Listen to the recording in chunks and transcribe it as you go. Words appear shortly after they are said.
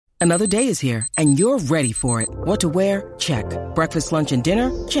Another day is here, and you're ready for it. What to wear? Check. Breakfast, lunch, and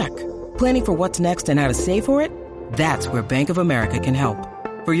dinner? Check. Planning for what's next and how to save for it? That's where Bank of America can help.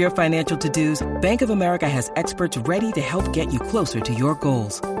 For your financial to-dos, Bank of America has experts ready to help get you closer to your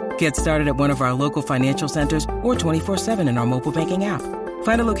goals. Get started at one of our local financial centers or 24/7 in our mobile banking app.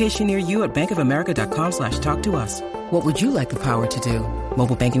 Find a location near you at bankofamerica.com/talktous. What would you like the power to do?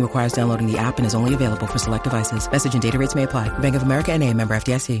 Mobile banking requires downloading the app and is only available for select devices. Message and data rates may apply. Bank of America N.A., member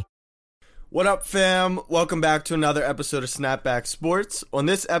FDIC. What up, fam? Welcome back to another episode of Snapback Sports. On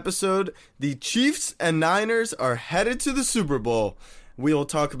this episode, the Chiefs and Niners are headed to the Super Bowl. We will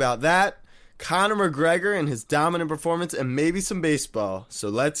talk about that, Conor McGregor and his dominant performance, and maybe some baseball. So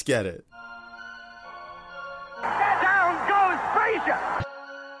let's get it. Down goes Frazier.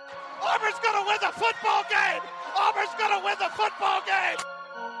 Auburn's gonna win the football game. Auburn's gonna win the football game.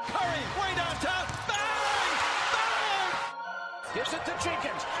 Curry way downtown. Bang! Bang! Gives it to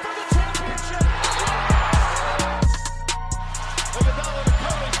Jenkins for the championship. Iguodala to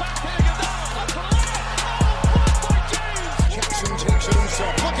Curry. Back to Iguodala. Up to the line. Oh, blocked by James. Jackson takes it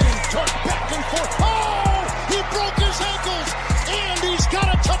himself. Look at him turn back and forth. Oh! He broke his ankles, and he's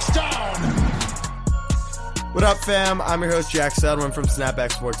got a touchdown. What up, fam? I'm your host, Jack Settleman from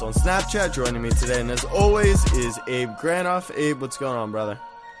Snapback Sports on Snapchat. Joining me today, and as always, is Abe Granoff. Abe, what's going on, brother?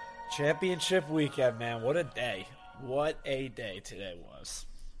 Championship weekend, man. What a day. What a day today was.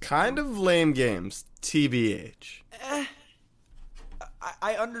 Kind of lame games, TBH.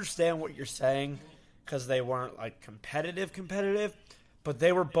 I understand what you're saying because they weren't like competitive, but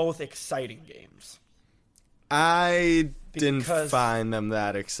they were both exciting games. I didn't Because find them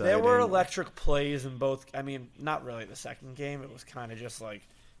that exciting. There were electric plays in both. I mean, not really the second game. It was kind of just like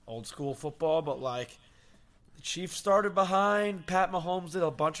old school football, but like the Chiefs started behind. Pat Mahomes did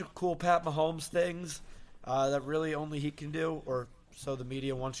a bunch of cool Pat Mahomes things that really only he can do, or so the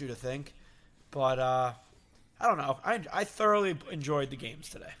media wants you to think. But I don't know. I thoroughly enjoyed the games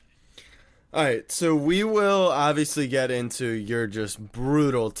today. All right, so we will obviously get into your just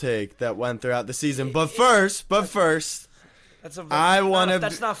brutal take that went throughout the season. But first,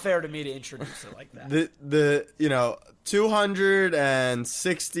 That's not fair to me to introduce it like that. the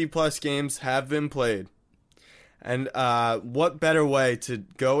 260 plus games have been played. And what better way to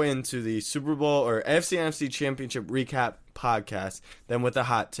go into the Super Bowl or AFC NFC Championship recap podcast than with a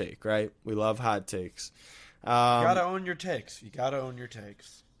hot take, right? We love hot takes. You gotta own your takes.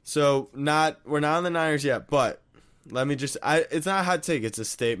 So we're not on the Niners yet, but let me it's not a hot take, it's a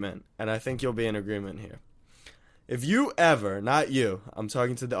statement, and I think you'll be in agreement here. If you ever, not you, I'm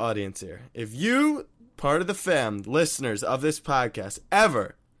talking to the audience here, if you, part of the fam, listeners of this podcast,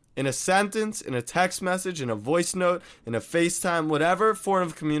 ever, in a sentence, in a text message, in a voice note, in a FaceTime, whatever form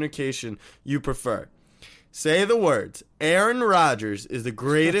of communication you prefer, say the words, Aaron Rodgers is the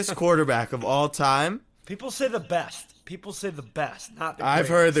greatest quarterback of all time. People say the best, not the greatest. I've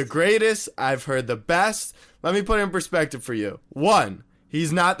heard the greatest. I've heard the best. Let me put it in perspective for you. 1,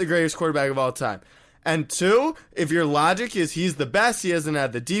 he's not the greatest quarterback of all time. And 2, if your logic is he's the best, he hasn't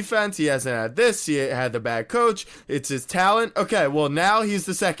had the defense, he hasn't had this, he had the bad coach, it's his talent. Okay, well, now he's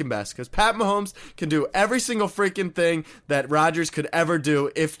the second best because Pat Mahomes can do every single freaking thing that Rodgers could ever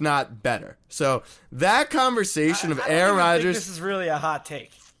do, if not better. So that conversation of Aaron Rodgers. This is really a hot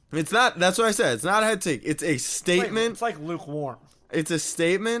take. It's not. That's what I said. It's not a head take. It's a statement. It's like lukewarm. It's a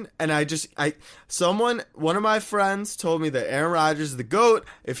statement, and one of my friends told me that Aaron Rodgers is the GOAT.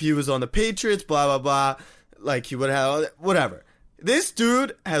 If he was on the Patriots, blah, blah, blah, like he would have, whatever. This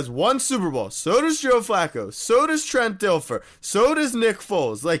dude has won Super Bowl. So does Joe Flacco. So does Trent Dilfer. So does Nick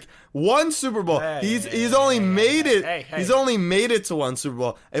Foles. Like, one Super Bowl. He's only made it to one Super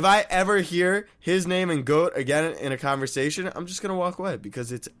Bowl. If I ever hear his name and GOAT again in a conversation, I'm just going to walk away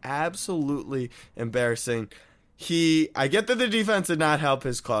because it's absolutely embarrassing. I get that the defense did not help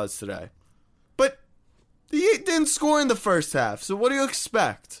his cause today, but he didn't score in the first half. So what do you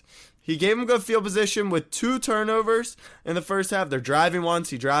expect? He gave him good field position with 2 turnovers in the first half. They're driving once.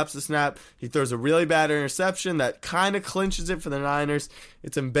 He drops the snap. He throws a really bad interception that kind of clinches it for the Niners.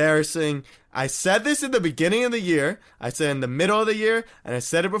 It's embarrassing. I said this at the beginning of the year. I said in the middle of the year. And I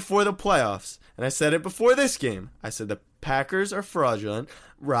said it before the playoffs. And I said it before this game. I said the Packers are fraudulent.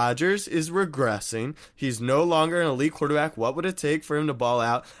 Rodgers is regressing. He's no longer an elite quarterback. What would it take for him to ball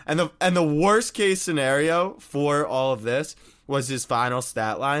out? And the worst case scenario for all of this was his final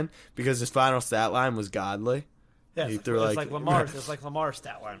stat line, because his final stat line was godly. Yeah, he it's threw like Lamar's. It's like Lamar's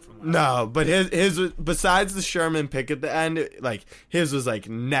stat line from last No, but his was, besides the Sherman pick at the end, like his was like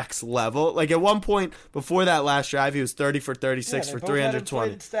next level. Like at one point before that last drive, he was 30 for 36 for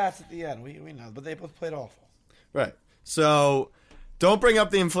 320. Stats at the end. We know, but they both played awful. Right. So don't bring up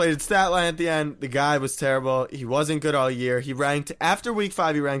the inflated stat line at the end. The guy was terrible. He wasn't good all year. He ranked, after week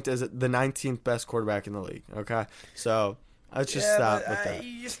 5, he ranked as the 19th best quarterback in the league. Okay? So let's just stop with that.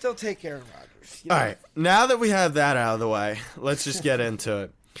 You still take Aaron Rodgers. All right. Now that we have that out of the way, let's just get into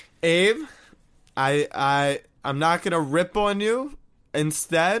it. Abe, I'm not going to rip on you.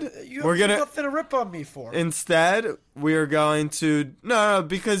 Instead, we're gonna nothing to rip on me for. Instead, we're going to no,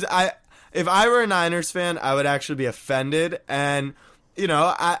 because if I were a Niners fan, I would actually be offended, and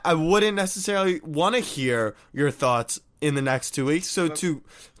I wouldn't necessarily want to hear your thoughts in the next 2 weeks. So to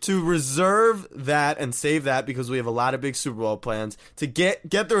reserve that and save that, because we have a lot of big Super Bowl plans, to get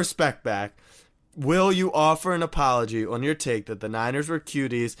the respect back. Will you offer an apology on your take that the Niners were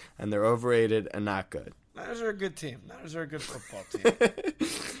cuties and they're overrated and not good? Niners are a good team. Niners are a good football team.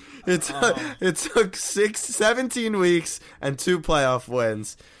 It took 17 weeks and 2 playoff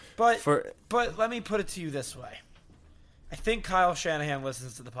wins. But let me put it to you this way. I think Kyle Shanahan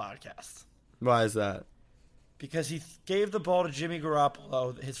listens to the podcast. Why is that? Because he gave the ball to Jimmy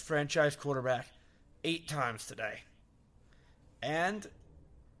Garoppolo, his franchise quarterback, 8 times today. And,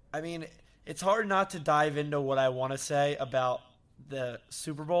 I mean, it's hard not to dive into what I want to say about the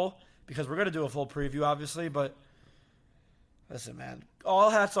Super Bowl, because we're going to do a full preview, obviously, but listen, man, all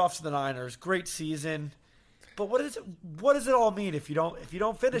hats off to the Niners. Great season. But what does it all mean if you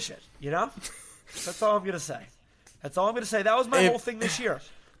don't finish it, That's all I'm going to say. That's all I'm going to say. That was my whole thing this year.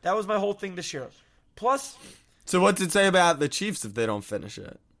 Plus, so what's it say about the Chiefs if they don't finish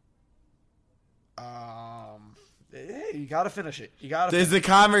it? Hey, you got to finish it. Is the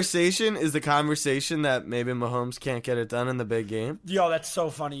conversation that maybe Mahomes can't get it done in the big game? Yo, that's so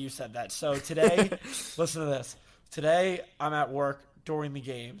funny you said that. So today, listen to this. Today, I'm at work during the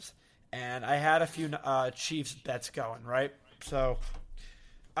games, and I had a few Chiefs bets going, right? So,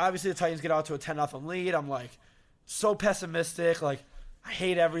 obviously, the Titans get out to a 10-0 lead. I'm, like, so pessimistic. Like, I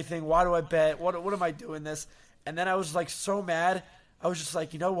hate everything. Why do I bet? What am I doing this? And then I was, like, so mad. I was just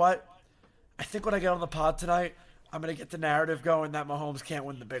like, you know what? I think when I get on the pod tonight, I'm gonna get the narrative going that Mahomes can't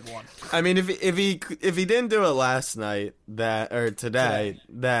win the big one. I mean, if he didn't do it last night today,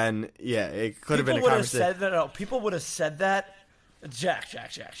 then yeah, it could have been a conversation. People would have said that. Jack.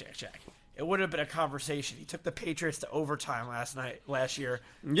 It would have been a conversation. He took the Patriots to overtime last year.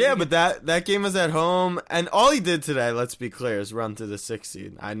 Yeah, but that game was at home, and all he did today, let's be clear, is run to the 6th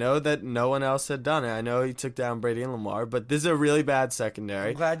seed. I know that no one else had done it. I know he took down Brady and Lamar, but this is a really bad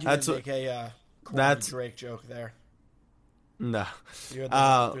secondary. I'm glad you didn't make a Corey Drake joke there. No. You're the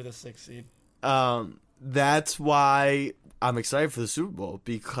 6th seed. That's why I'm excited for the Super Bowl,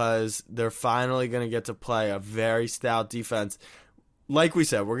 because they're finally going to get to play a very stout defense. Like we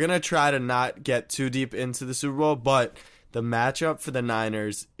said, we're going to try to not get too deep into the Super Bowl, but the matchup for the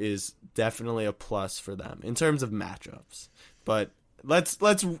Niners is definitely a plus for them in terms of matchups. But let's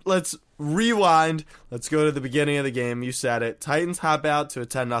rewind. Let's go to the beginning of the game. You said it. Titans hop out to a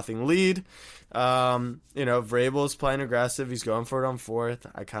 10-0 lead. Vrabel's playing aggressive. He's going for it on 4th.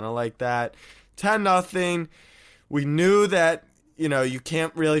 I kind of like that. 10-0. We knew that, you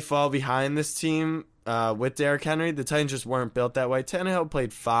can't really fall behind this team with Derrick Henry. The Titans just weren't built that way. Tannehill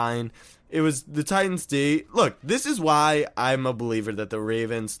played fine. It was the Titans' D. Look, this is why I'm a believer that the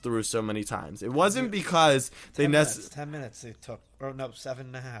Ravens threw so many times. It wasn't because they 10 minutes they took. Or no,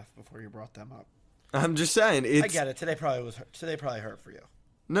 7.5 before you brought them up. I'm just saying. I get it. Today probably hurt for you.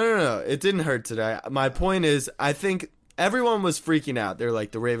 No. It didn't hurt today. My point is, I think everyone was freaking out. They're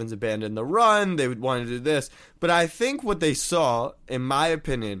like, the Ravens abandoned the run. They would want to do this. But I think what they saw, in my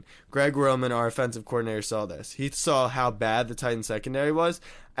opinion, Greg Roman, our offensive coordinator, saw this. He saw how bad the Titans secondary was.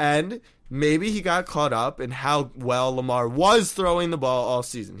 And maybe he got caught up in how well Lamar was throwing the ball all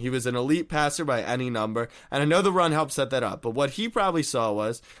season. He was an elite passer by any number, and I know the run helped set that up. But what he probably saw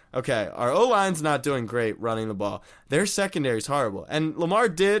was, okay, our O-line's not doing great running the ball. Their secondary's horrible. And Lamar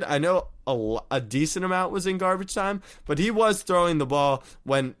did, I know a decent amount was in garbage time, but he was throwing the ball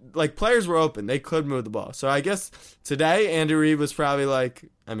when, players were open. They could move the ball. So I guess today, Andy Reid was probably like,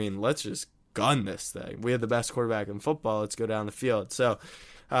 let's just gun this thing. We have the best quarterback in football. Let's go down the field. So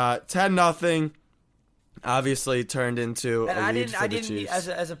 10-0 obviously turned into a lead for the Chiefs.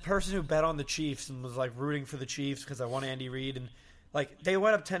 As a person who bet on the Chiefs and was rooting for the Chiefs because I want Andy Reid, and they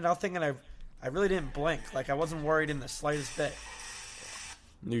went up 10-0 and I really didn't blink. I wasn't worried in the slightest bit.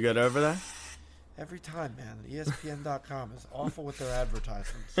 You got over that? Every time, man. ESPN.com is awful with their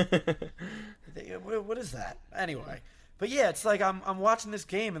advertisements. What is that? Anyway, but yeah, it's I'm watching this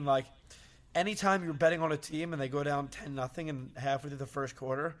game and anytime you're betting on a team and they go down 10-0 and halfway through the first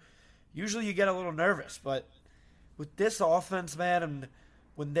quarter, usually you get a little nervous. But with this offense, man, and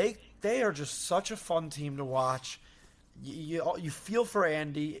when they are just such a fun team to watch. you feel for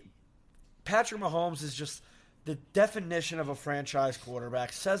Andy. Patrick Mahomes is just the definition of a franchise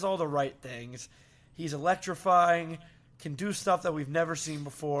quarterback. Says all the right things. He's electrifying. Can do stuff that we've never seen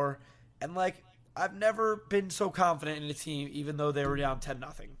before. And, like, I've never been so confident in a team, even though they were down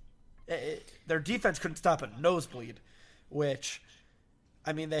 10-0. Their defense couldn't stop a nosebleed, which,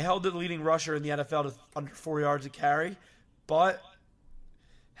 I mean, they held the leading rusher in the NFL to under 4 yards a carry. But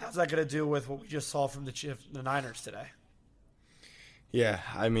how's that going to do with what we just saw from the Niners today? Yeah,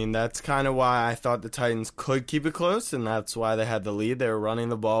 I mean, that's kind of why I thought the Titans could keep it close, and that's why they had the lead. They were running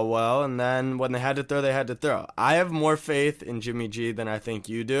the ball well, and then when they had to throw, they had to throw. I have more faith in Jimmy G than I think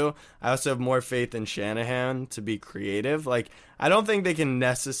you do. I also have more faith in Shanahan to be creative. Like, I don't think they can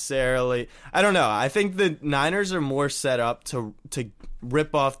necessarily – I don't know. I think the Niners are more set up to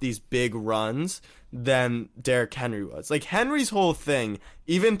rip off these big runs than Derrick Henry was. Like, Henry's whole thing,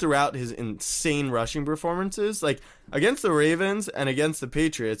 even throughout his insane rushing performances, like, against the Ravens and against the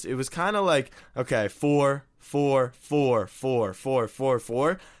Patriots, it was kind of like, okay, 4, 4, 4, 4, 4, 4,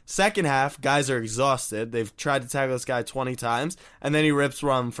 4. Second half, guys are exhausted. They've tried to tackle this guy 20 times, and then he rips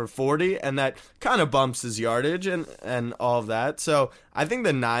one for 40, and that kind of bumps his yardage and all of that. So I think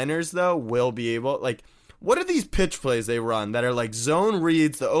the Niners, though, will be able, like, what are these pitch plays they run that are like zone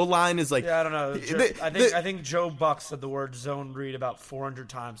reads? The O-line is like... Yeah, I don't know. I think Joe Buck said the word zone read about 400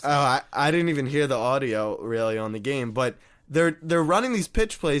 times. Oh, I didn't even hear the audio really on the game, but they're running these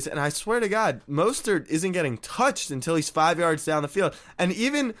pitch plays, and I swear to God, Mostert isn't getting touched until he's 5 yards down the field. And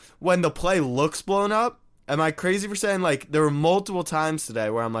even when the play looks blown up, am I crazy for saying, like, there were multiple times today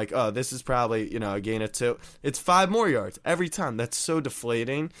where I'm like, oh, this is probably, a gain of 2. It's 5 more yards every time. That's so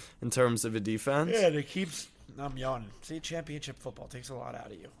deflating in terms of a defense. Yeah, it keeps – I'm yawning. See, championship football takes a lot out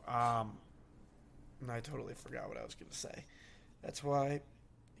of you. And I totally forgot what I was going to say. That's why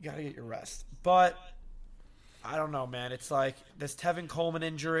you got to get your rest. But I don't know, man. It's like this Tevin Coleman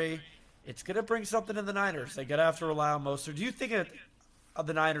injury, it's going to bring something in the Niners. They got to have to rely on Mostert. Do you think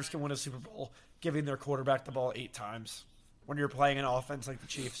the Niners can win a Super Bowl giving their quarterback the ball 8 times when you're playing an offense like the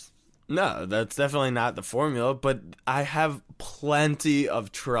Chiefs? No, that's definitely not the formula, but I have plenty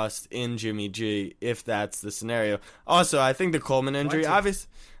of trust in Jimmy G if that's the scenario. Also, I think the Coleman injury, obviously,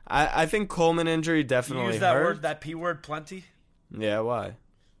 I think Coleman injury definitely you use that hurt. word, that P word, plenty? Yeah, why?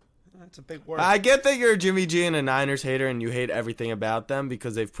 That's a big word. I get that you're a Jimmy G and a Niners hater and you hate everything about them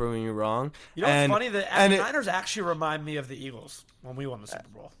because they've proven you wrong. You know what's funny? The Niners actually remind me of the Eagles when we won the Super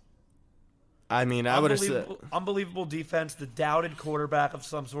Bowl. I mean, I would have said... Unbelievable defense, the doubted quarterback of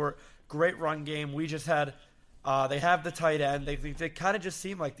some sort, great run game. We just had... they have the tight end. They kind of just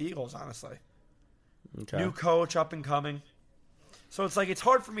seem like the Eagles, honestly. Okay. New coach, up and coming. So it's like, it's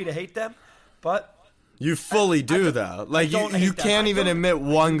hard for me to hate them, but... You fully do, though. Like, you can't even admit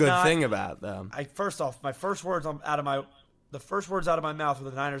one good thing about them. First off, the first words out of my mouth were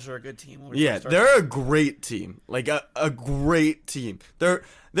the Niners are a good team. Yeah, they're a great team. Like, a great team. They're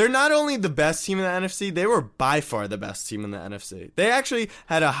not only the best team in the NFC, they were by far the best team in the NFC. They actually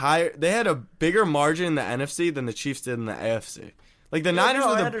had a bigger margin in the NFC than the Chiefs did in the AFC. Like, the Niners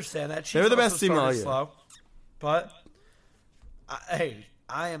were I understand that. They were the best team all year. Slow, but, I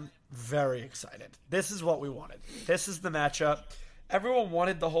am very excited. This is what we wanted. This is the matchup. Everyone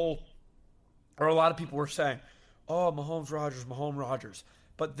wanted a lot of people were saying, oh, Mahomes, Rodgers.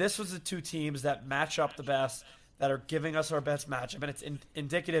 But this was the two teams that match up the best, that are giving us our best matchup. And it's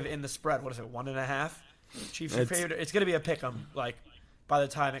indicative in the spread. What is it, 1.5? Chiefs are favored. It's going to be a pick'em, like, by the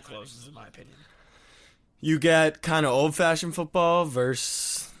time it closes, in my opinion. You get kind of old-fashioned football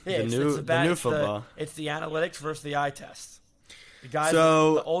versus the new football. It's the analytics versus the eye test. The guys,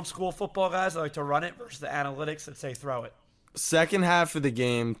 the old school football guys that like to run it versus the analytics that say throw it. Second half of the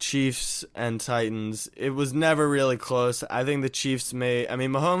game, Chiefs and Titans, it was never really close. I think the Chiefs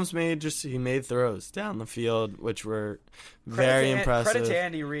Mahomes made throws down the field, which were very impressive. Credit to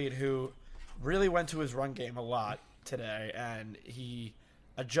Andy Reid, who really went to his run game a lot today, and he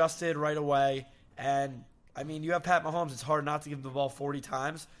adjusted right away. And, I mean, you have Pat Mahomes. It's hard not to give him the ball 40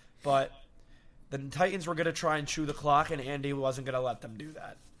 times, but the Titans were going to try and chew the clock, and Andy wasn't going to let them do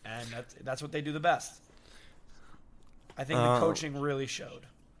that. And that's what they do the best. I think the coaching really showed.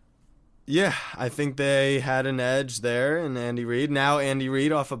 Yeah, I think they had an edge there in Andy Reid. Now Andy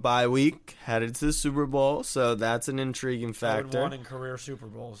Reid off a bye week, headed to the Super Bowl, so that's an intriguing factor. Third one in career Super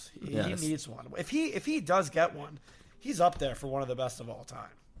Bowls. He needs one. If he does get one, he's up there for one of the best of all time.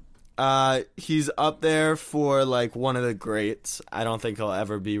 He's up there for like one of the greats. I don't think he'll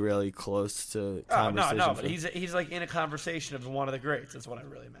ever be really close to conversation. No, but he's like in a conversation of one of the greats. That's what I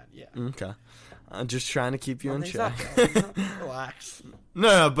really meant. Yeah. Okay. I'm just trying to keep you in He's check. not, relax.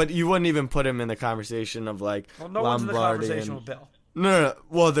 No, but you wouldn't even put him in the conversation of like Well, no one's in the Lombardi conversation and, with Bill. No.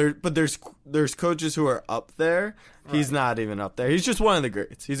 Well, there's coaches who are up there. Right. He's not even up there. He's just one of the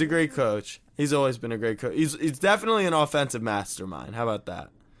greats. He's a great coach. He's always been a great coach. He's definitely an offensive mastermind. How about that?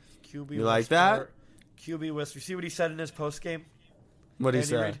 QB you like that? QB Whisper. You see what he said in his post game? What did he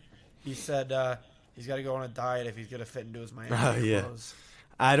say? He said he's got to go on a diet if he's going to fit into his Miami clothes.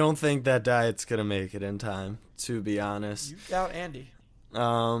 I don't think that diet's going to make it in time, to be honest. You doubt Andy.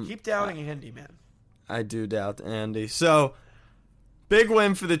 Keep doubting Andy, man. I do doubt Andy. So, big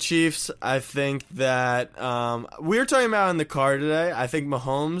win for the Chiefs. I think that we were talking about in the car today. I think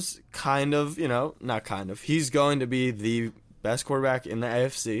Mahomes he's going to be the best quarterback in the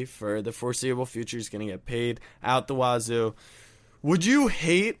AFC for the foreseeable future. He's going to get paid out the wazoo. Would you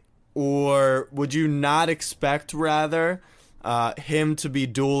hate or would you not expect, rather, him to be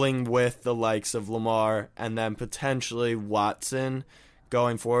dueling with the likes of Lamar and then potentially Watson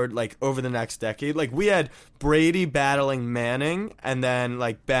going forward, like over the next decade? Like we had Brady battling Manning, and then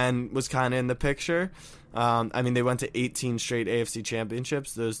like Ben was kind of in the picture. They went to 18 straight AFC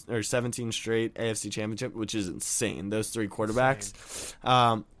championships, 17 straight AFC championship, which is insane. Those three quarterbacks.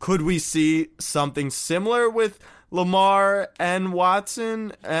 Could we see something similar with Lamar and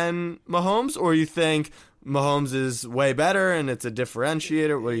Watson and Mahomes, or you think Mahomes is way better and it's a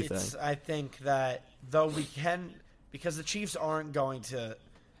differentiator? What do you think? I think that though we can, because the Chiefs aren't going to.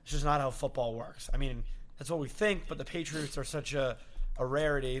 It's just not how football works. I mean, that's what we think, but the Patriots are such a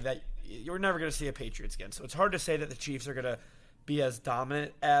rarity that you're never going to see a Patriots again. So it's hard to say that the Chiefs are going to be as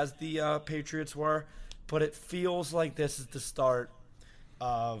dominant as the Patriots were, but it feels like this is the start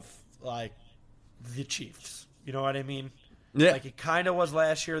of like the Chiefs. You know what I mean? Yeah. Like it kind of was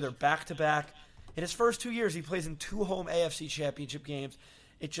last year. They're back to back. In his first 2 years, he plays in 2 home AFC championship games.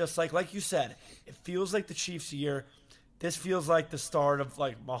 It just like you said, it feels like the Chiefs' year. This feels like the start of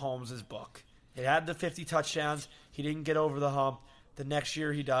like Mahomes' book. It had the 50 touchdowns. He didn't get over the hump. The next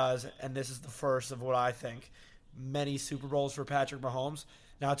year he does, and this is the first of what I think many Super Bowls for Patrick Mahomes.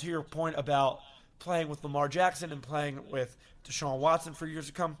 Now, to your point about playing with Lamar Jackson and playing with Deshaun Watson for years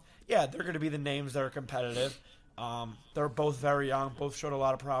to come, yeah, they're going to be the names that are competitive. They're both very young, both showed a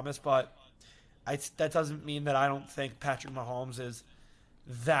lot of promise, but that doesn't mean that I don't think Patrick Mahomes is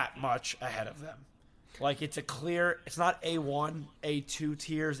that much ahead of them. Like, it's not A1, A2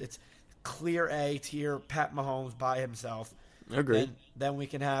 tiers. It's clear A tier, Pat Mahomes by himself. Agreed. Then we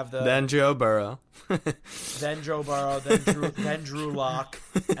can have Then Joe Burrow. then Drew Lock,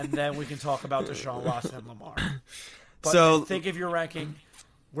 and then we can talk about Deshaun Watson and Lamar. But so think if you're ranking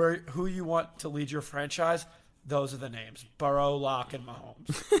who you want to lead your franchise, those are the names: Burrow, Lock, and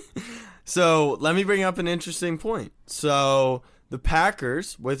Mahomes. So let me bring up an interesting point. So the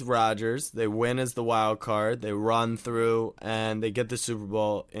Packers with Rodgers, they win as the wild card, they run through, and they get the Super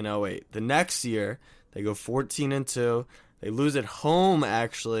Bowl in 2008. The next year, they go 14-2. They lose at home,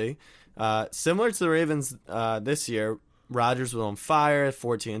 actually. Similar to the Ravens this year, Rodgers was on fire at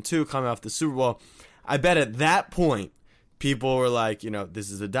 14-2, coming off the Super Bowl. I bet at that point, people were like, this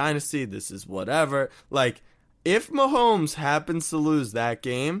is a dynasty, this is whatever. Like, if Mahomes happens to lose that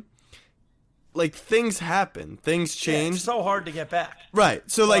game, like, things happen. Things change. Yeah, it's so hard to get back. Right.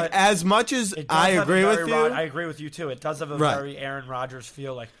 So, like, as much as I agree with you. I agree with you, too. It does have a very Aaron Rodgers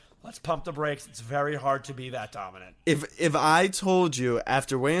feel. Like, let's pump the brakes. It's very hard to be that dominant. If I told you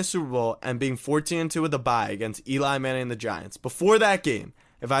after winning a Super Bowl and being 14-2 with a bye against Eli Manning and the Giants, before that game,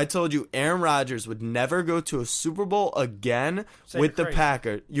 if I told you Aaron Rodgers would never go to a Super Bowl again with the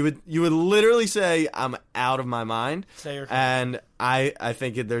Packers, you would literally say I'm out of my mind. And I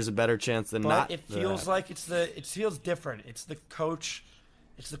think there's a better chance than not. But it feels like it feels different. It's the coach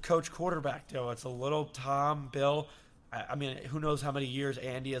quarterback deal. It's a little Tom, Bill. I mean, who knows how many years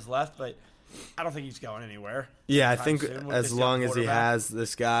Andy has left, but I don't think he's going anywhere. Yeah, I think as long as he has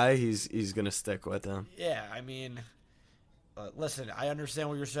this guy, he's going to stick with him. Yeah, I mean, listen, I understand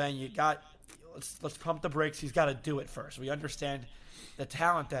what you're saying. Let's pump the brakes. He's got to do it first. We understand the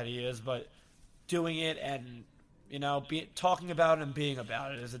talent that he is, but doing it and talking about it and being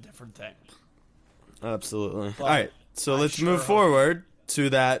about it is a different thing. Absolutely. But all right, so let's move forward to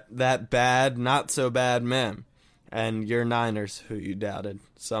that bad, not so bad man. And your Niners, who you doubted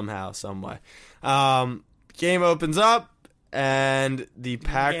somehow, some way. Game opens up, and the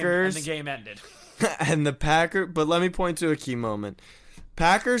Packers... And the game ended. And the Packers... But let me point to a key moment.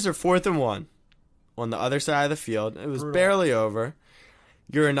 Packers are 4th and 1 on the other side of the field. It was barely over.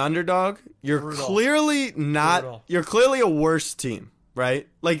 You're an underdog. You're Brutal. clearly not. Brutal. You're clearly a worse team, right?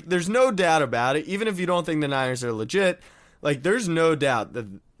 Like, there's no doubt about it. Even if you don't think the Niners are legit, like, there's no doubt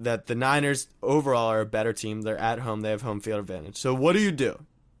that the Niners overall are a better team. They're at home. They have home field advantage. So what do?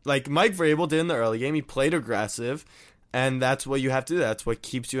 Like Mike Vrabel did in the early game, he played aggressive, and that's what you have to do. That's what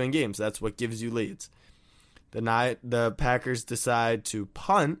keeps you in games. That's what gives you leads. The Packers decide to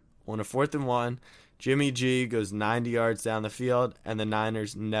punt on a 4th and 1. Jimmy G goes 90 yards down the field, and the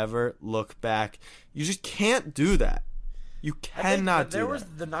Niners never look back. You just can't do that. You cannot do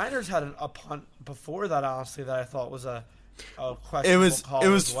that. The Niners had a punt before that, honestly, that I thought was a questionable call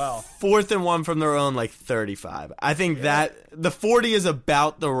as well. 4th and 1 from their own, like, 35. I think that the 40 is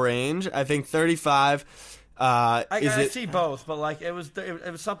about the range. I think 35 I see both, but like it was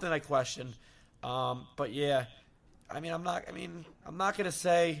something I questioned. But yeah, I'm not gonna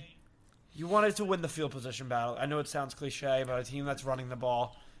say you wanted to win the field position battle. I know it sounds cliche, but a team that's running the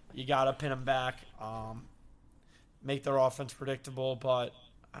ball, you gotta pin them back, make their offense predictable. But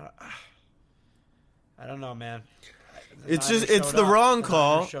I don't know, man. It's the wrong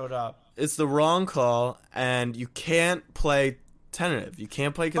call. Showed up. It's the wrong call, and you can't play tentative. You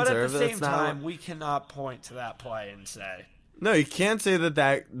can't play conservative. But at the same time, we cannot point to that play and say. No, you can't say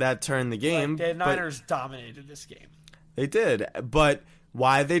that turned the game. Like, the Niners dominated this game. They did. But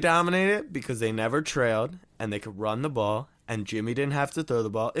why they dominated? Because they never trailed, and they could run the ball, and Jimmy didn't have to throw the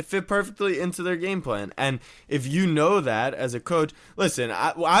ball. It fit perfectly into their game plan. And if you know that as a coach, listen,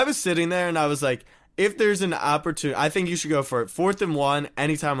 I was sitting there, and I was like, if there's an opportunity, I think you should go for it. 4th and 1,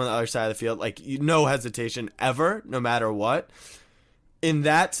 anytime on the other side of the field, like, no hesitation ever, no matter what. In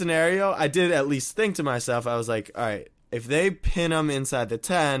that scenario, I did at least think to myself, I was like, all right, if they pin him inside the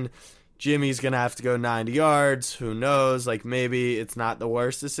 10, Jimmy's going to have to go 90 yards. Who knows? Like, maybe it's not the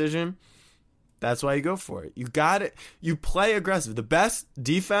worst decision. That's why you go for it. You got it. You play aggressive. The best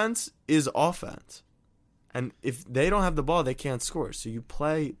defense is offense. And if they don't have the ball, they can't score. So you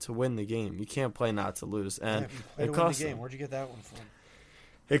play to win the game. You can't play not to lose. And it costs them. Where'd you get that one from?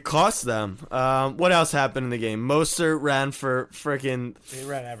 It cost them. What else happened in the game? Mostert ran for freaking. He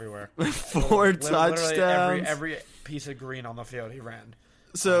ran everywhere. 4 touchdowns. Every piece of green on the field, he ran.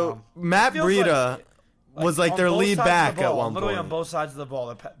 So Matt Breida was like their lead back at one point. Literally on both sides of the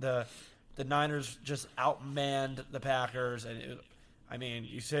ball, the Niners just outmanned the Packers, and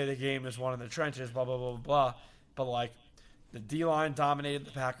you say the game is won in the trenches, blah blah blah blah, but like the D-line dominated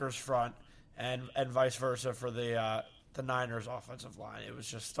the Packers front, and vice versa for the Niners offensive line. It was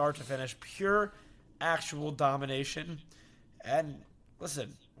just start to finish, pure, actual domination. And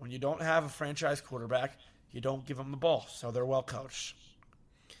listen, when you don't have a franchise quarterback, you don't give them the ball, so they're well coached.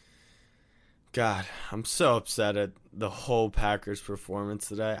 God, I'm so upset at the whole Packers performance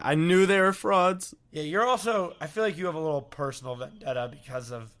today. I knew they were frauds. Yeah, you're also, I feel like you have a little personal vendetta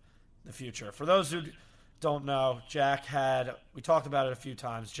because of the future. For those who don't know, we talked about it a few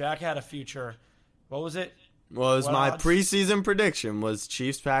times. Jack had a future. What was it? Well, it was my preseason prediction was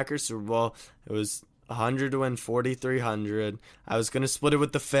Chiefs-Packers Super Bowl. It was 100 to win, 4,300. I was going to split it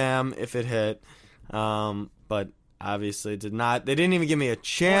with the fam if it hit, but obviously did not. They didn't even give me a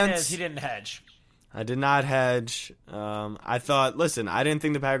chance. Point is, he didn't hedge. I did not hedge. I thought, listen, I didn't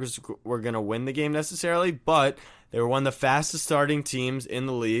think the Packers were going to win the game necessarily, but they were one of the fastest starting teams in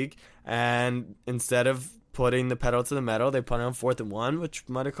the league, and instead of putting the pedal to the metal, they put it on 4th and 1, which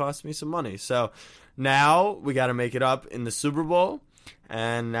might have cost me some money. So now we got to make it up in the Super Bowl,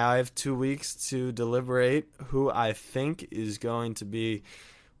 and now I have 2 weeks to deliberate who I think is going to be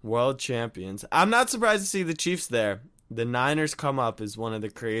world champions. I'm not surprised to see the Chiefs there. The Niners come up as one of the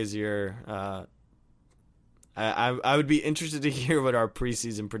crazier. I would be interested to hear what our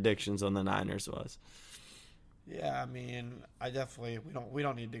preseason predictions on the Niners was. Yeah, we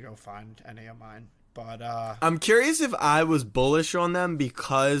don't need to go find any of mine. But I'm curious if I was bullish on them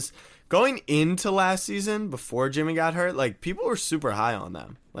because going into last season before Jimmy got hurt, like people were super high on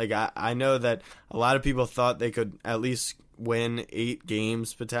them. Like I know that a lot of people thought they could at least win 8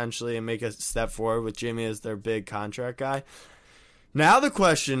 games potentially and make a step forward with Jimmy as their big contract guy. Now the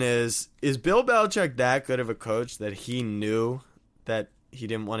question is Bill Belichick that good of a coach that he knew that he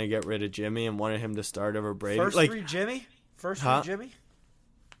didn't want to get rid of Jimmy and wanted him to start over Brady? First read Jimmy?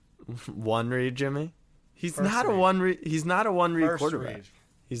 One read Jimmy? He's not a one read quarterback. Read.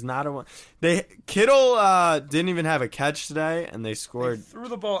 He's not a one. Kittle didn't even have a catch today, and they scored. They threw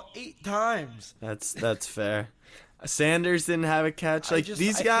the ball 8 times. That's fair. Sanders didn't have a catch. I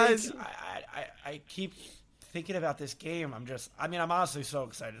keep thinking about this game. I'm honestly so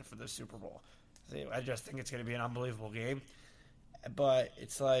excited for the Super Bowl. I just think it's going to be an unbelievable game. But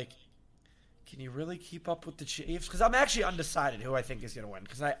it's like can you really keep up with the Chiefs? Because I'm actually undecided who I think is going to win.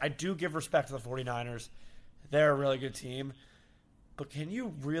 Because I do give respect to the 49ers. They're a really good team. But can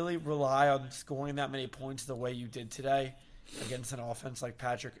you really rely on scoring that many points the way you did today against an offense like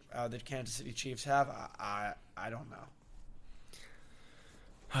the Kansas City Chiefs have? I don't know.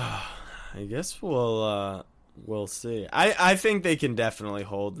 I guess we'll see. I think they can definitely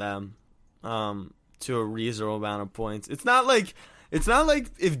hold them to a reasonable amount of points. It's not like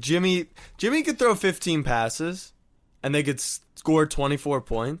if Jimmy could throw 15 passes and they could score 24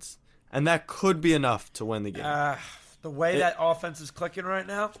 points, and that could be enough to win the game. The way that offense is clicking right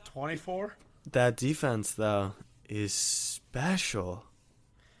now, 24. That defense though is special.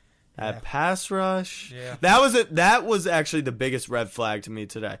 That pass rush. Yeah. That was actually the biggest red flag to me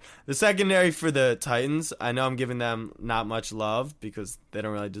today. The secondary for the Titans, I know I'm giving them not much love because they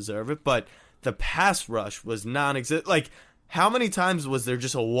don't really deserve it, but the pass rush was non-existent. Like, how many times was there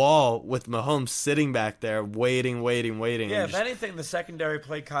just a wall with Mahomes sitting back there waiting? Yeah, if anything, the secondary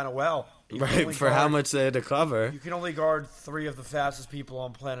played kind of well. Right, for how much they had to cover. You can only guard 3 of the fastest people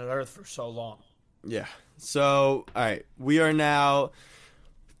on planet Earth for so long. Yeah. So, all right, we are now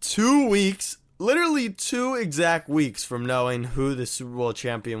 2 weeks, literally 2 exact weeks from knowing who the Super Bowl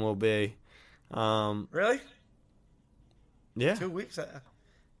champion will be. Really? Yeah. 2 weeks? I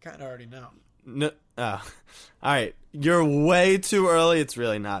kind of already know. No, all right, you're way too early. It's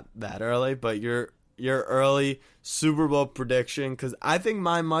really not that early, but your early Super Bowl prediction, because I think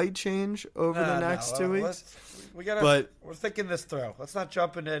mine might change over the next 2 weeks. We're thinking this through. Let's not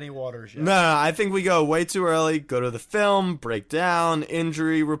jump into any waters yet. No, I think we go way too early. Go to the film, break down,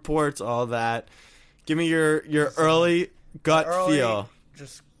 injury reports, all that. Give me your early gut feel.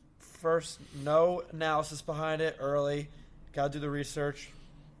 Just first, no analysis behind it. Early, gotta do the research.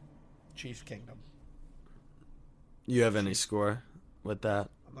 Chiefs Kingdom. You have any score with that?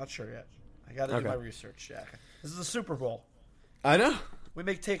 I'm not sure yet. I gotta do my research, Jack. This is the Super Bowl. I know. We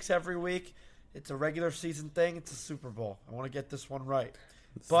make takes every week. It's a regular season thing. It's a Super Bowl. I want to get this one right.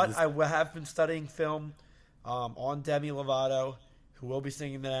 But I have been studying film on Demi Lovato, who will be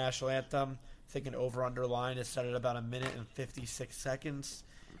singing the national anthem. I think an over-under line is set at about 1 minute and 56 seconds.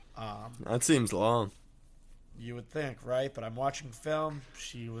 That seems long. You would think, right? But I'm watching film.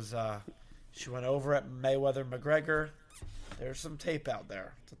 She went over at Mayweather-McGregor. There's some tape out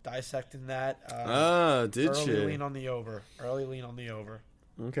there dissecting that. Did she? Early lean on the over.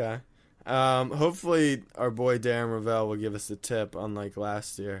 Okay. Hopefully our boy Darren Ravel will give us a tip, unlike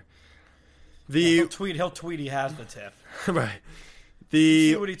last year. He'll tweet he has the tip. Right. You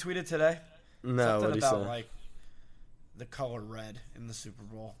see what he tweeted today? No, something what he about said? like the color red in the Super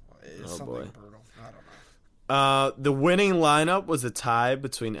Bowl. It's something boy. brutal. I don't know. The winning lineup was a tie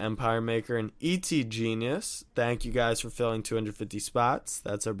between Empire Maker and ET Genius. Thank you guys for filling 250 spots.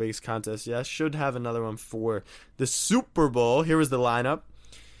 That's our biggest contest. Yes, should have another one for the Super Bowl. Here was the lineup.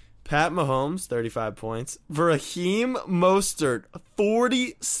 Pat Mahomes, 35 points. Raheem Mostert,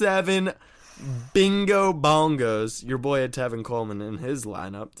 47 bingo bongos. Your boy had Tevin Coleman in his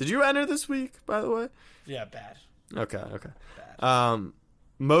lineup. Did you enter this week, by the way? Yeah, bad. Okay. Bad.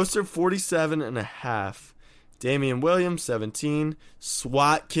 Mostert, 47.5. Damian Williams, 17.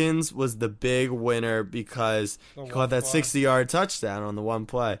 Swatkins was the big winner because he caught that 60-yard touchdown on the one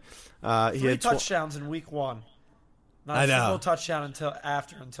play. He 3 had touchdowns in week 1. Not I a single know. touchdown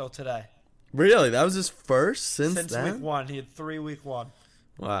until today. Really? That was his first since then? Week 1. He had 3 week 1.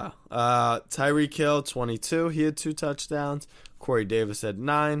 Wow. Tyreek Hill, 22. He had 2 touchdowns. Corey Davis had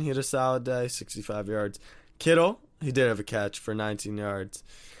 9. He had a solid day, 65 yards. Kittle, he did have a catch for 19 yards.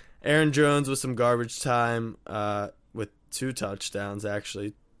 Aaron Jones with some garbage time with 2 touchdowns,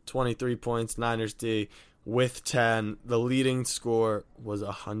 actually. 23 points, Niners D with 10. The leading score was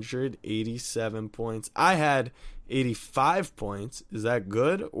 187 points. I had 85 points. Is that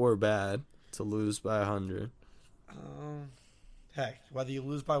good or bad to lose by 100? Hey, whether you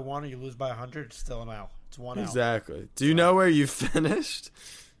lose by 1 or you lose by 100, it's still an L. It's 1 L. Exactly. Do you know where you finished?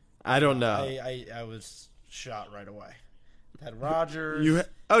 I don't know. I was shot right away. Had Rodgers. You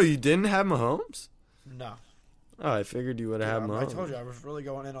didn't have Mahomes? No. Oh, I figured you would have had Mahomes. I told you I was really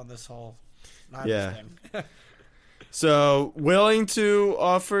going in on this whole Niners thing. So, willing to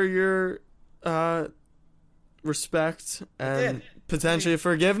offer your respect and potentially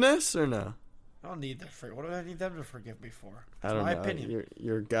forgiveness or no? I don't need that. What do I need them to forgive me for? I don't know. My opinion.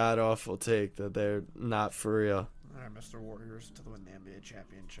 Your god-awful take that they're not for real. All right, Mr. Warriors to win the NBA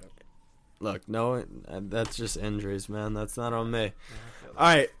championship. Look, no, that's just injuries, man. That's not on me. All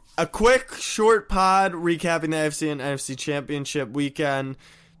right, a quick, short pod recapping the AFC and NFC championship weekend.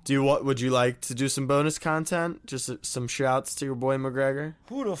 Would you like to do some bonus content? Just some shouts to your boy McGregor?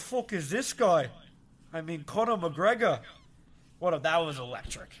 Who the fuck is this guy? I mean, Conor McGregor. That was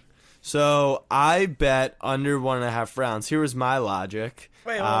electric. So I bet under 1.5 rounds. Here was my logic.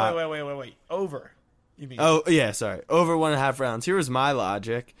 Wait. Over. You mean? Oh, yeah, sorry. Over 1.5 rounds. Here was my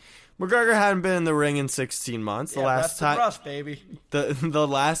logic. McGregor hadn't been in the ring in 16 months. The last time, rust, baby. The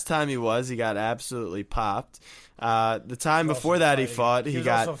last time he got absolutely popped. The time before that he fought, he was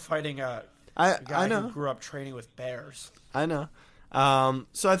also fighting a guy I know. who grew up training with bears. I know.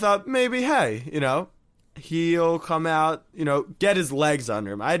 So I thought maybe, hey, he'll come out, get his legs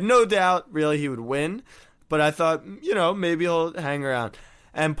under him. I had no doubt, really, he would win, but I thought, maybe he'll hang around.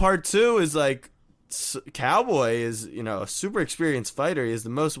 And part 2 is like, Cowboy is, a super experienced fighter. He has the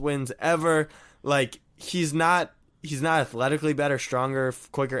most wins ever. Like, he's not athletically better, stronger,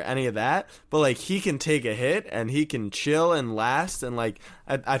 quicker, any of that. But, like, he can take a hit, and he can chill and last. And, like,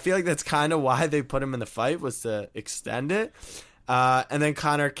 I feel like that's kind of why they put him in the fight, was to extend it. And then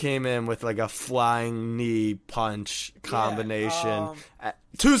Conor came in with, like, a flying knee punch combination.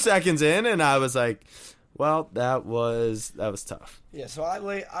 2 seconds in, and I was like, well, that was tough. Yeah, so I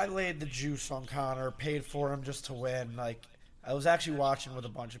laid the juice on Conor, paid for him just to win. Like, I was actually watching with a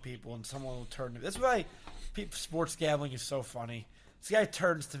bunch of people, and someone will turn to me. That's why sports gambling is so funny. This guy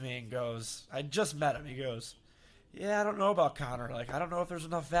turns to me and goes, I just met him. He goes, yeah, I don't know about Conor. Like, I don't know if there's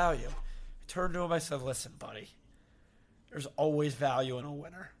enough value. I turned to him, I said, listen, buddy, there's always value in a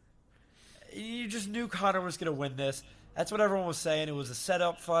winner. You just knew Conor was going to win this. That's what everyone was saying. It was a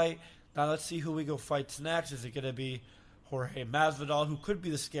setup fight. Now let's see who we go fights next. Is it going to be Jorge Masvidal, who could be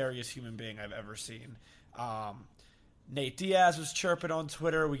the scariest human being I've ever seen? Nate Diaz was chirping on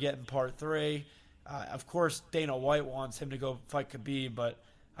Twitter. We get in part 3. Of course, Dana White wants him to go fight Khabib, but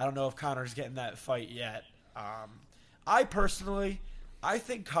I don't know if Conor's getting that fight yet. I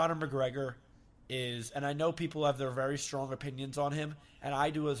think Conor McGregor is, and I know people have their very strong opinions on him, and I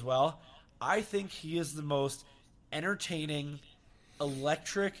do as well. I think he is the most entertaining,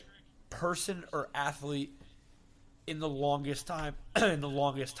 electric person or athlete in the longest time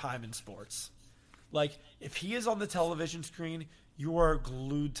in sports. Like, if he is on the television screen, you are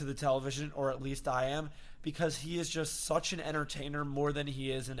glued to the television, or at least I am, because he is just such an entertainer more than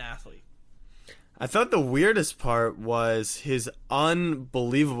he is an athlete. I thought the weirdest part was his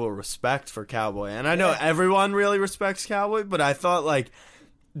unbelievable respect for Cowboy. And I know everyone really respects Cowboy, but I thought, like,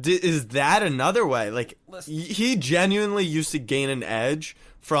 is that another way? Like, he genuinely used to gain an edge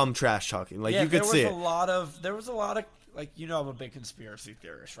from trash talking. Like, you could see it. There was a lot of, like, I'm a big conspiracy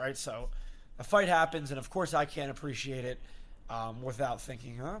theorist, right? So a fight happens, and of course I can't appreciate it without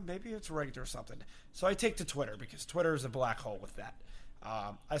thinking, maybe it's rigged or something. So I take to Twitter, because Twitter is a black hole with that.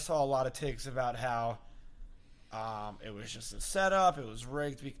 I saw a lot of takes about how it was just a setup. It was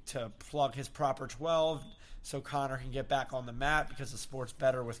rigged to plug his proper 12 so Conor can get back on the mat because the sport's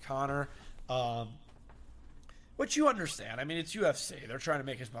better with Conor. Which you understand. I mean, it's UFC. They're trying to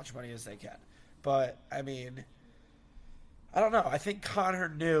make as much money as they can. But, I mean, I don't know. I think Conor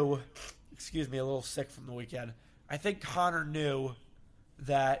knew, a little sick from the weekend. I think Conor knew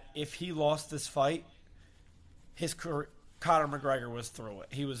that if he lost this fight, his career, Conor McGregor was through it.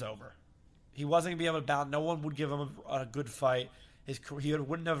 He was over. He wasn't going to be able to bounce. No one would give him a good fight. He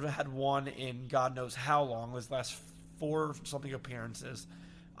wouldn't have had one in God knows how long, his last 4-something appearances.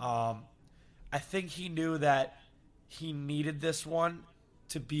 I think he knew that he needed this one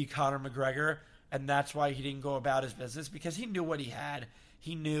to be Conor McGregor, and that's why he didn't go about his business, because he knew what he had.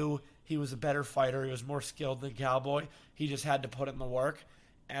 He knew he was a better fighter. He was more skilled than Cowboy. He just had to put in the work.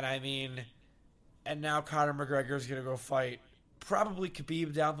 And, I mean, and now Conor McGregor is going to go fight probably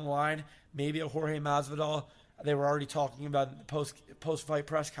Khabib down the line, maybe a Jorge Masvidal. They were already talking about in the post-fight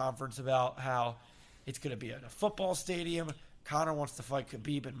press conference about how it's going to be at a football stadium. Conor wants to fight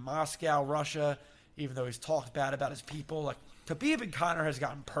Khabib in Moscow, Russia, even though he's talked bad about his people. Like, Khabib and Conor has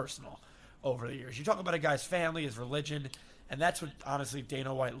gotten personal over the years. You talk about a guy's family, his religion, and that's what, honestly,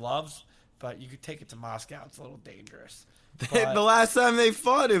 Dana White loves. But you could take it to Moscow. It's a little dangerous. The last time they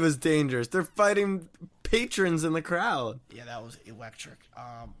fought, it was dangerous. They're fighting patrons in the crowd. Yeah, that was electric.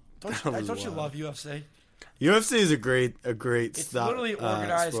 Don't you love UFC? UFC is a great It's literally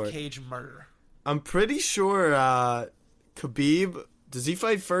organized sport. cage murder. I'm pretty sure Khabib, does he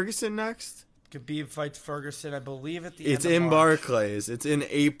fight Ferguson next? Khabib fights Ferguson, I believe, at the end of It's in March. Barclays. It's in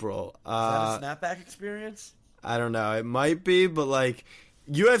April. Is that a snapback experience? I don't know. It might be, but like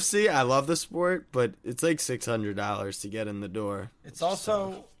UFC, I love the sport, but it's like $600 to get in the door. It's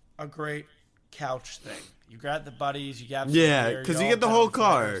also a great couch thing. You grab the buddies, you grab because you get the whole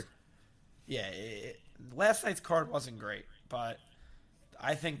card. Yeah, last night's card wasn't great, but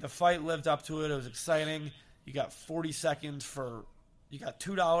I think the fight lived up to it. It was exciting. You got 40 seconds you got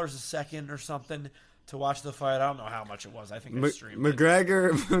 $2 a second or something to watch the fight. I don't know how much it was. I think I streamed it.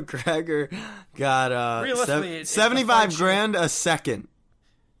 McGregor got Realistically, $75,000 a second.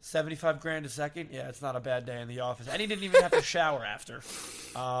 $75,000 a second? Yeah, it's not a bad day in the office. And he didn't even have to shower after.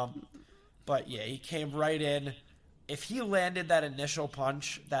 But yeah, he came right in. If he landed that initial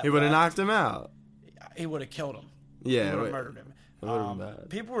punch, he would have knocked him out. He would have killed him. Yeah, he would have murdered him. It would have been bad.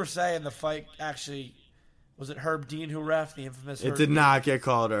 People were saying the fight actually, was it Herb Dean who ref, the infamous Herb It did Dean? not get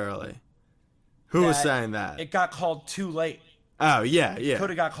called early. Who was saying that? It got called too late. Oh, yeah. Could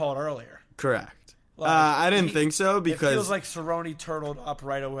have got called earlier. Correct. Like, I didn't think so because... It feels like Cerrone turtled up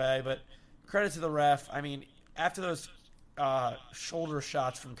right away, but credit to the ref. I mean, after those shoulder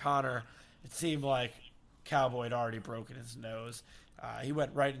shots from Conor, it seemed like Cowboy had already broken his nose. He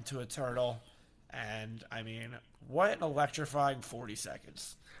went right into a turtle, and, I mean, what an electrifying 40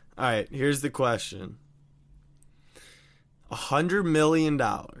 seconds. All right, here's the question. $100 million.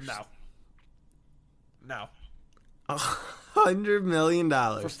 No. $100 million.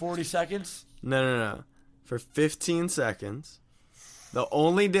 For 40 seconds? No. For 15 seconds. The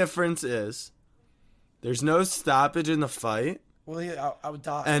only difference is there's no stoppage in the fight. Well, yeah, I would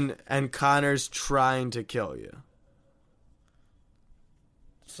die. And Conor's trying to kill you.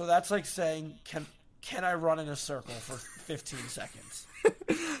 So that's like saying, can I run in a circle for 15 seconds?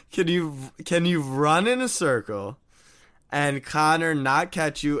 Can you run in a circle and Conor not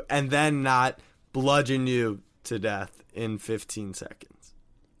catch you and then not bludgeon you to death in 15 seconds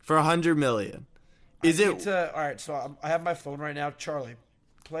for $100 million? All right, so I have my phone right now. Charlie,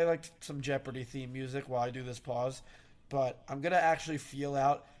 play like some Jeopardy theme music while I do this pause. But I'm going to actually feel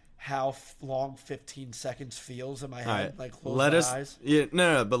out how long 15 seconds feels in my head. Right. Like, close my eyes. Yeah,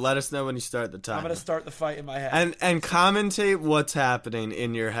 no, but let us know when you start the time. I'm going to start the fight in my head. And commentate what's happening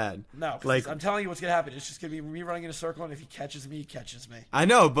in your head. No, like I'm telling you what's going to happen. It's just going to be me running in a circle, and if he catches me, he catches me. I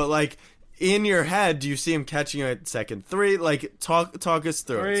know, but like in your head, do you see him catching you at second 3? Like talk us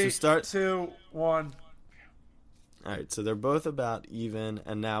through it. So 3, start 2, 1. All right, so they're both about even,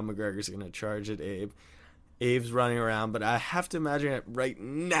 and now McGregor's going to charge at Abe. Abe's running around, but I have to imagine it right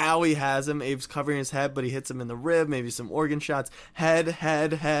now he has him. Abe's covering his head, but he hits him in the rib, maybe some organ shots.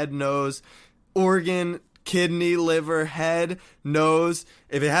 Head, nose, organ, kidney, liver, head, nose.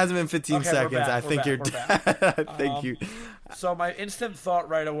 If it hasn't been 15 seconds, I think you're dead. I think you... So my instant thought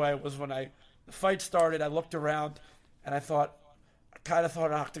right away was when the fight started, I looked around, and I kind of thought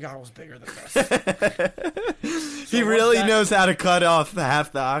an octagon was bigger than this. He really knows how to cut off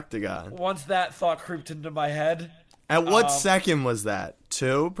half the octagon. Once that thought creeped into my head. At what second was that?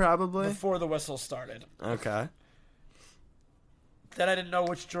 2, probably? Before the whistle started. Okay. Then I didn't know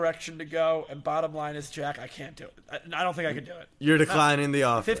which direction to go, and bottom line is, Jack, I can't do it. I don't think I can do it. You're declining the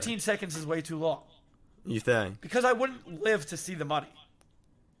offer. 15 seconds is way too long. You think? Because I wouldn't live to see the money.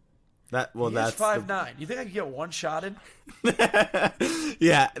 That's 5'9". You think I could get one shot in?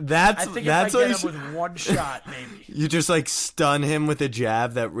 Yeah, I think if I get him with one shot, maybe. You just like stun him with a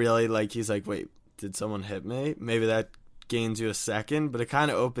jab that really like he's like, wait, did someone hit me? Maybe that gains you a second, but it kind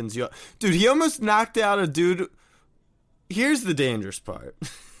of opens you up. Dude, he almost knocked out a dude. Here's the dangerous part.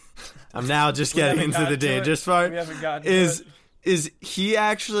 I'm now just getting into the dangerous part. We haven't gotten to it. Is he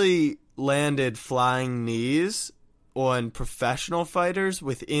actually landed flying knees on professional fighters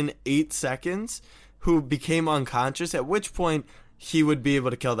within 8 seconds who became unconscious, at which point he would be able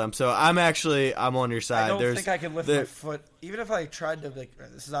to kill them. So I'm on your side. I don't think I can lift my foot. Even if I tried to, like,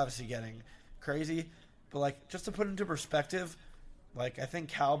 this is obviously getting crazy, but like just to put into perspective, like I think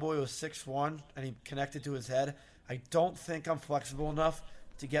Cowboy was 6'1", and he connected to his head. I don't think I'm flexible enough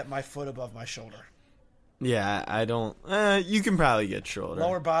to get my foot above my shoulder. Yeah, I don't. You can probably get shoulder.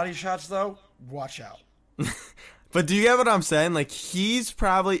 Lower body shots, though, watch out. But do you get what I'm saying? Like, he's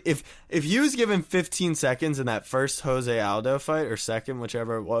probably, if he was given 15 seconds in that first Jose Aldo fight, or second,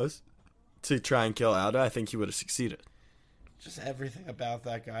 whichever it was, to try and kill Aldo, I think he would have succeeded. Just everything about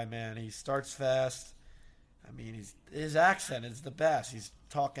that guy, man. He starts fast. I mean, his accent is the best. He's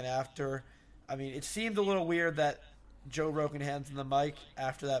talking after. I mean, it seemed a little weird that Joe Rogan hands him the mic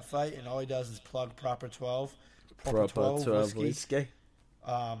after that fight, and all he does is plug Proper 12. Proper 12 whiskey.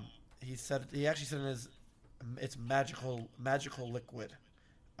 He actually said in his, it's magical liquid.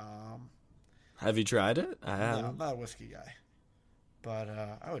 Have you tried it? I haven't. No, I'm not a whiskey guy, but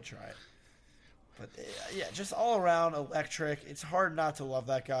I would try it. But yeah, just all around electric. It's hard not to love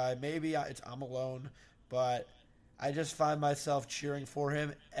that guy. Maybe I'm alone, but I just find myself cheering for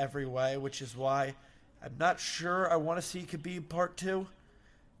him every way, which is why I'm not sure I want to see Khabib Part 2,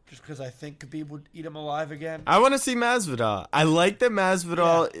 just because I think Khabib would eat him alive again. I want to see Masvidal. I like that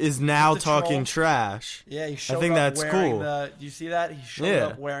Masvidal is now talking troll. trash. Yeah, he showed I think up that's wearing cool. Do you see that? He showed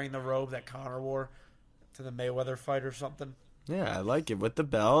up wearing the robe that Conor wore to the Mayweather fight or something. Yeah, I like it with the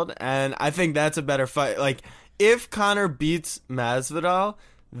belt, and I think that's a better fight. Like, if Conor beats Masvidal,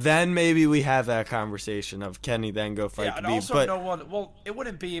 then maybe we have that conversation of can he then go fight Yeah, and Khabib. also But no one. Well, it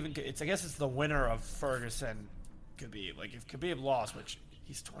wouldn't be even. I guess it's the winner of Ferguson Khabib. Like if Khabib lost, which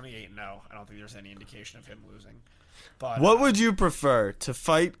he's 28-0, I don't think there's any indication of him losing. But what would you prefer, to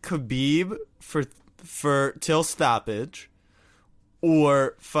fight Khabib for till stoppage,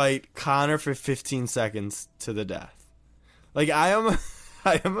 or fight Conor for 15 seconds to the death? Like, I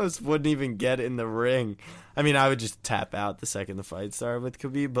almost wouldn't even get in the ring. I mean, I would just tap out the second the fight started with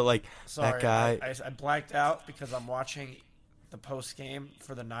Khabib, but, like, sorry, that guy... I blacked out because I'm watching the post-game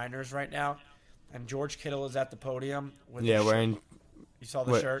for the Niners right now, and George Kittle is at the podium with his wearing... shirt. You saw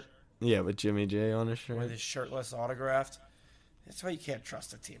the shirt? Yeah, with Jimmy J on his shirt. With his shirtless autographed. That's why you can't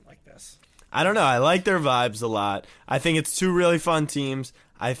trust a team like this. I don't know. I like their vibes a lot. I think it's two really fun teams.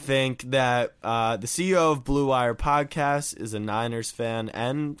 I think that the CEO of Blue Wire Podcast is a Niners fan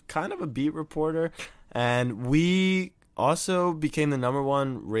and kind of a beat reporter. And we also became the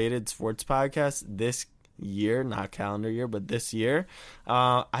 #1 rated sports podcast this year, not calendar year, but this year.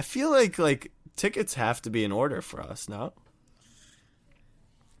 I feel like tickets have to be in order for us, no?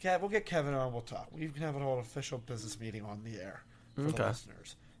 We'll get Kevin on. We'll talk. We can have an whole official business meeting on the air for the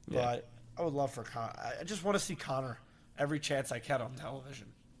listeners. Yeah. But I would love for Conor. I just want to see Conor every chance I can on television.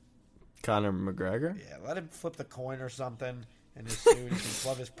 Conor McGregor? Yeah, let him flip the coin or something in his suit. He can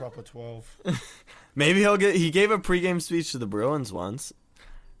love his Propa 12. Maybe he gave a pregame speech to the Bruins once.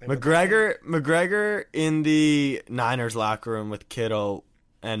 McGregor in the Niners locker room with Kittle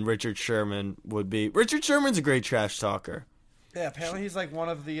and Richard Sherman would be... Richard Sherman's a great trash talker. Yeah, apparently he's like one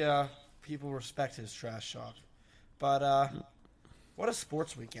of the people who respect his trash talk. But what a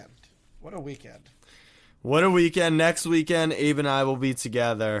sports weekend. What a weekend. What a weekend. Next weekend, Abe and I will be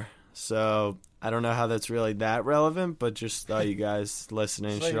together. So I don't know how that's really that relevant, but just thought you guys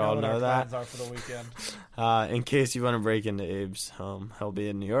listening so should all know that. Plans are for the weekend. In case you want to break into Abe's home, he'll be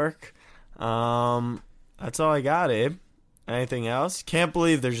in New York. That's all I got, Abe. Anything else? Can't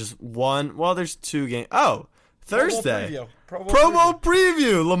believe there's just one. Well, there's 2 games. Oh, Thursday. Pro Bowl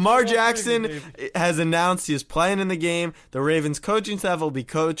preview. Lamar Jackson has announced he is playing in the game. The Ravens coaching staff will be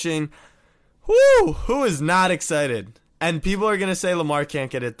coaching. Woo! Who is not excited? And people are going to say Lamar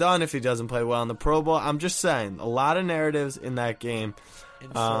can't get it done if he doesn't play well in the Pro Bowl. I'm just saying, a lot of narratives in that game.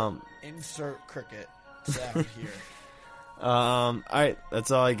 Insert cricket sound here. All right, that's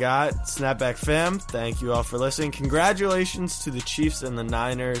all I got. Snapback fam, thank you all for listening. Congratulations to the Chiefs and the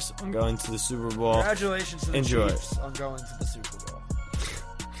Niners on going to the Super Bowl. Congratulations to the Chiefs on going to the Super Bowl.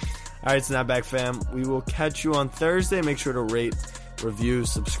 All right, Snapback fam, we will catch you on Thursday. Make sure to rate, review,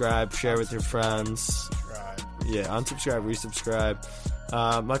 subscribe, share with your friends. Subscribe. Yeah, unsubscribe,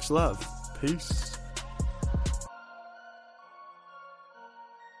 resubscribe. Much love. Peace.